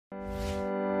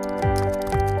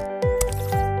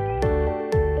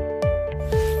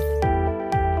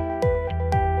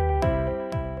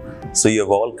So you have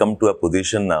all come to a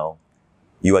position now,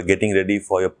 you are getting ready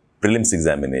for your prelims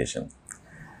examination.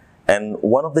 And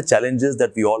one of the challenges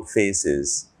that we all face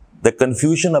is the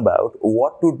confusion about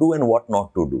what to do and what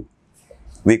not to do.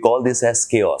 We call this as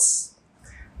chaos.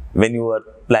 When you are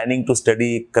planning to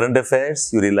study current affairs,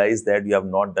 you realize that you have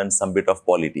not done some bit of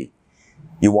polity.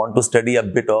 You want to study a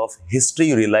bit of history,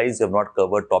 you realize you have not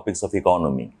covered topics of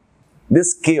economy.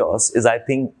 This chaos is, I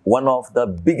think, one of the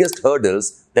biggest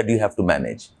hurdles that you have to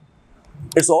manage.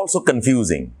 It's also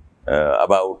confusing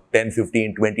about 10,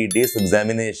 15, 20 days of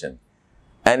examination.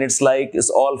 And it's like it's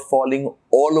all falling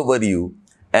all over you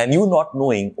and you not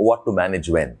knowing what to manage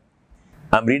when.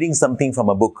 I'm reading something from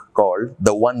a book called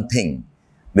The One Thing.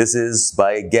 This is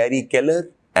by Gary Keller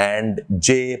and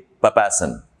J.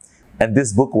 Papasan. And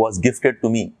this book was gifted to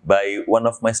me by one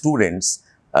of my students,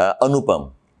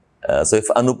 Anupam. So if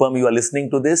Anupam, you are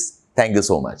listening to this, thank you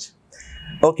so much.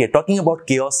 Okay, talking about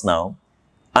chaos now,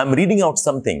 I'm reading out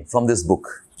something from this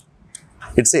book.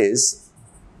 It says,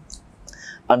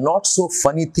 a not so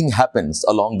funny thing happens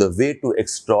along the way to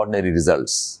extraordinary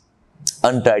results.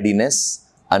 Untidiness,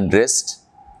 unrest,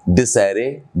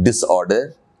 disarray,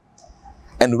 disorder.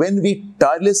 And when we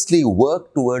tirelessly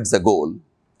work towards a goal,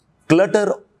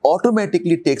 clutter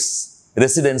automatically takes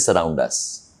residence around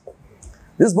us.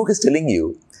 This book is telling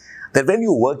you that when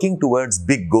you're working towards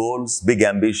big goals, big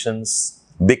ambitions,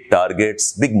 big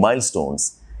targets, big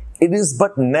milestones, it is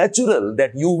but natural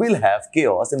that you will have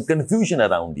chaos and confusion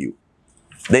around you.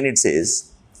 Then it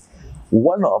says,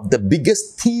 one of the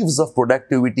biggest thieves of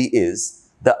productivity is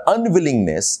the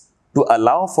unwillingness to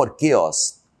allow for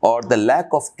chaos or the lack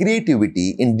of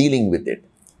creativity in dealing with it.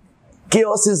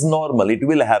 Chaos is normal, it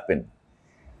will happen.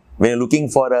 When you're looking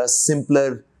for a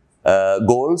simpler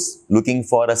goals, looking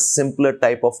for a simpler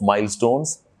type of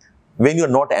milestones, when you're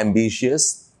not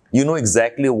ambitious, you know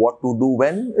exactly what to do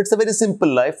when. It's a very simple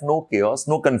life, no chaos,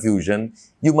 no confusion.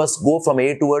 You must go from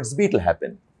A towards B, it will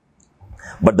happen.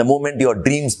 But the moment your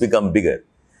dreams become bigger,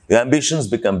 your ambitions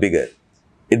become bigger,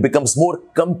 it becomes more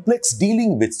complex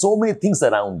dealing with so many things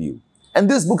around you. And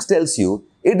this book tells you,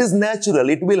 it is natural,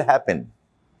 it will happen.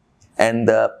 And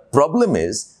the problem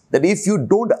is that if you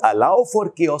don't allow for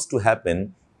chaos to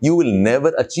happen, you will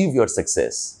never achieve your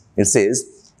success. It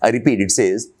says, I repeat, it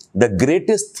says, the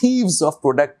greatest thieves of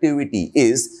productivity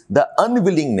is the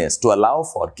unwillingness to allow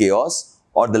for chaos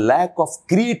or the lack of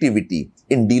creativity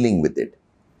in dealing with it.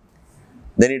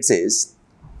 Then it says,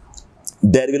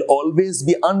 there will always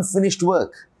be unfinished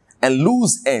work and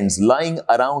loose ends lying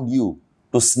around you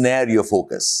to snare your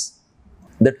focus.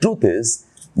 The truth is,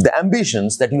 the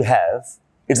ambitions that you have,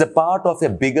 it's a part of a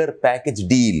bigger package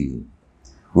deal.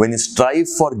 When you strive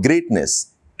for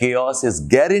greatness, chaos is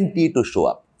guaranteed to show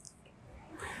up.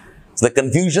 So the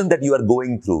confusion that you are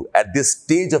going through at this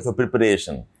stage of your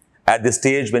preparation, at this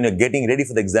stage when you're getting ready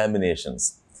for the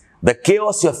examinations, the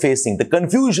chaos you're facing, the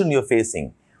confusion you're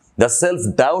facing, the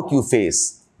self-doubt you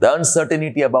face, the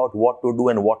uncertainty about what to do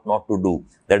and what not to do,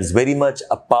 that is very much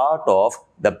a part of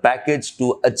the package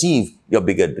to achieve your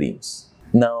bigger dreams.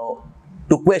 Now,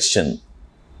 to question,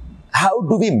 how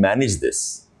do we manage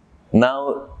this?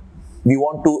 Now, we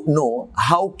want to know,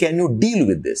 how can you deal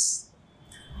with this?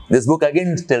 This book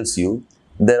again tells you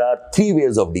there are 3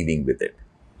 ways of dealing with it.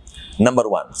 Number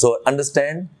 1, so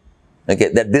understand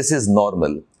that this is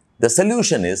normal. The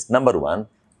solution is, number 1,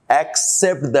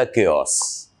 accept the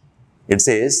chaos. It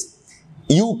says,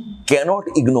 you cannot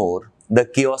ignore the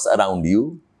chaos around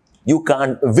you. You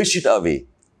can't wish it away.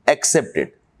 Accept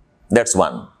it. That's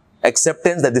 1.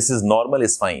 Acceptance that this is normal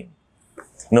is fine.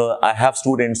 You know, I have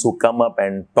students who come up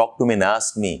and talk to me and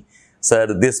ask me,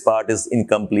 sir, this part is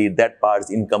incomplete, that part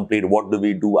is incomplete, what do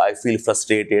we do? I feel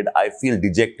frustrated, I feel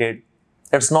dejected.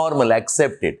 That's normal,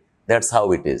 accept it. That's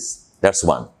how it is. That's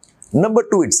 1. Number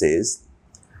 2, it says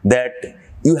that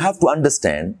you have to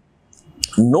understand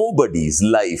nobody's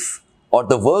life or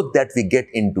the work that we get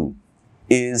into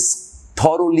is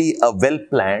thoroughly a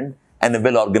well-planned and a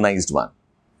well-organized one.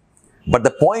 But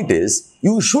the point is,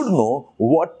 you should know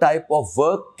what type of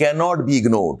work cannot be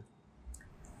ignored.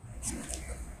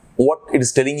 What it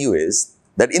is telling you is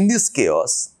that in this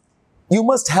chaos, you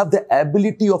must have the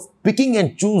ability of picking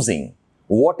and choosing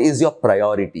what is your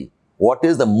priority, what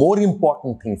is the more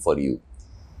important thing for you.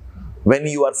 When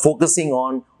you are focusing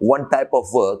on one type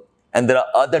of work and there are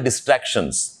other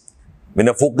distractions, when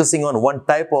you're focusing on one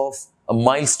type of a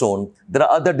milestone, there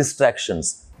are other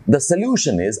distractions. The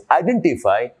solution is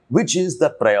identify which is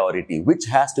the priority, which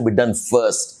has to be done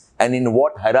first and in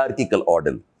what hierarchical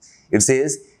order. It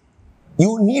says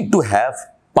you need to have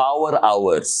power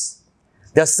hours.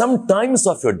 There are some times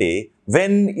of your day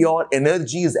when your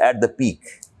energy is at the peak.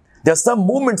 There are some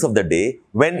moments of the day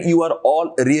when you are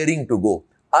all rearing to go.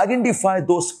 Identify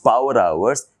those power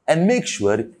hours and make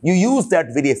sure you use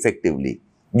that very effectively.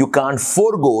 You can't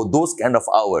forego those kind of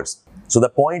hours. So the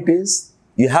point is,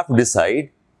 you have to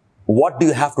decide what do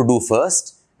you have to do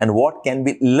first and what can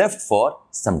be left for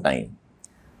some time.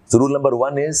 So rule number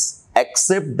 1 is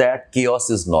accept that chaos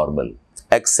is normal.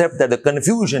 Accept that the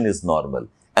confusion is normal.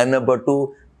 And number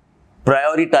 2,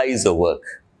 prioritize your work.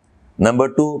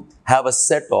 Number 2, have a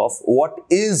set of what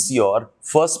is your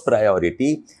first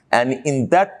priority, and in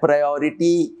that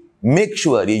priority, make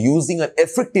sure you're using your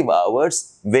effective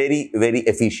hours very, very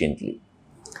efficiently.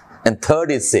 And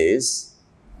third, it says,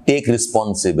 take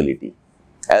responsibility.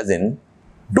 As in,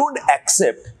 don't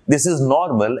accept this is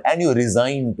normal and you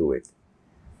resign to it.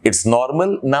 It's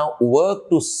normal, now work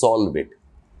to solve it.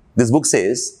 This book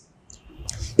says,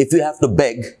 if you have to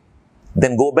beg,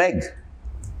 then go beg.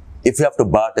 If you have to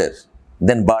barter,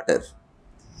 then barter.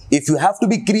 If you have to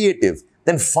be creative,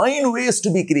 then find ways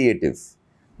to be creative.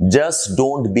 Just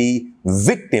don't be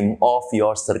victim of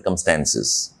your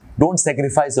circumstances. Don't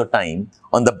sacrifice your time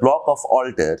on the block of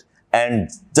altar and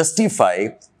justify,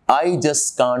 I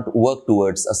just can't work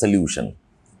towards a solution.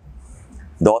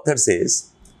 The author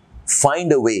says,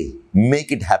 find a way,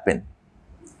 make it happen.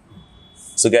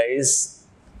 So guys,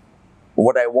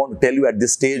 what I want to tell you at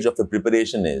this stage of the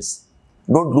preparation is,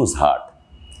 don't lose heart.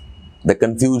 The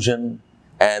confusion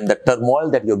and the turmoil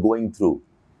that you're going through,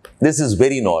 this is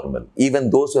very normal. Even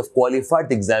those who have qualified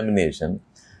the examination,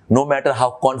 no matter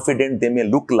how confident they may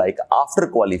look like after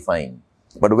qualifying,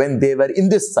 but when they were in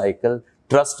this cycle,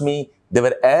 trust me, they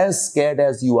were as scared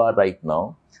as you are right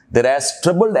now. They're as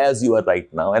troubled as you are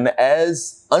right now and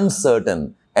as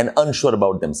uncertain and unsure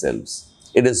about themselves.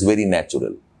 It is very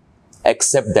natural.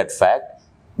 Accept that fact.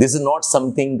 This is not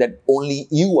something that only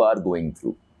you are going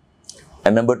through.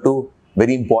 And number 2,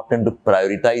 very important to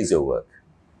prioritize your work.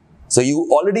 So you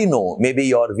already know, maybe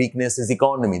your weakness is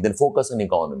economy, then focus on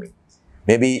economy.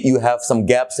 Maybe you have some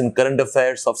gaps in current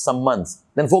affairs of some months,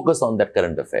 then focus on that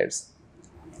current affairs.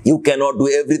 You cannot do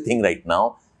everything right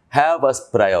now. Have a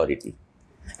priority.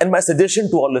 And my suggestion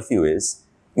to all of you is,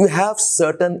 you have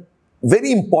certain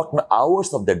very important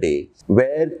hours of the day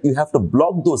where you have to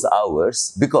block those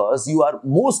hours because you are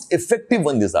most effective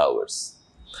on these hours.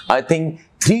 I think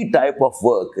 3 types of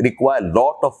work require a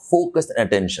lot of focus and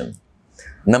attention.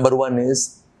 Number 1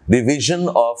 is revision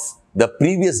of the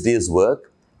previous day's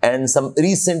work and some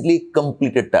recently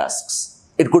completed tasks.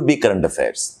 It could be current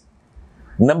affairs.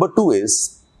 Number 2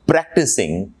 is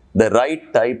practicing the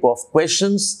right type of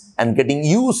questions and getting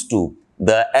used to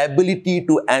the ability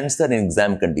to answer in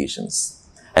exam conditions.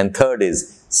 And third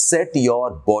is set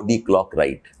your body clock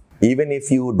right. Even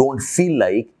if you don't feel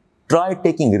like, try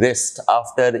taking rest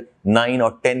after 9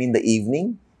 or 10 in the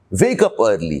evening. Wake up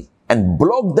early and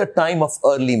block the time of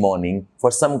early morning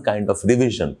for some kind of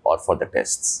revision or for the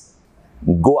tests.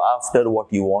 Go after what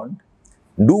you want.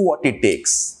 Do what it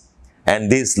takes.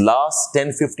 And these last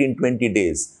 10, 15, 20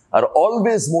 days are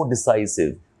always more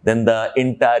decisive than the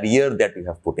entire year that you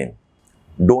have put in.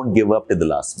 Don't give up till the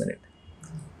last minute.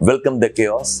 Welcome the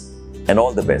chaos and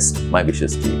all the best. My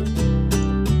wishes to you.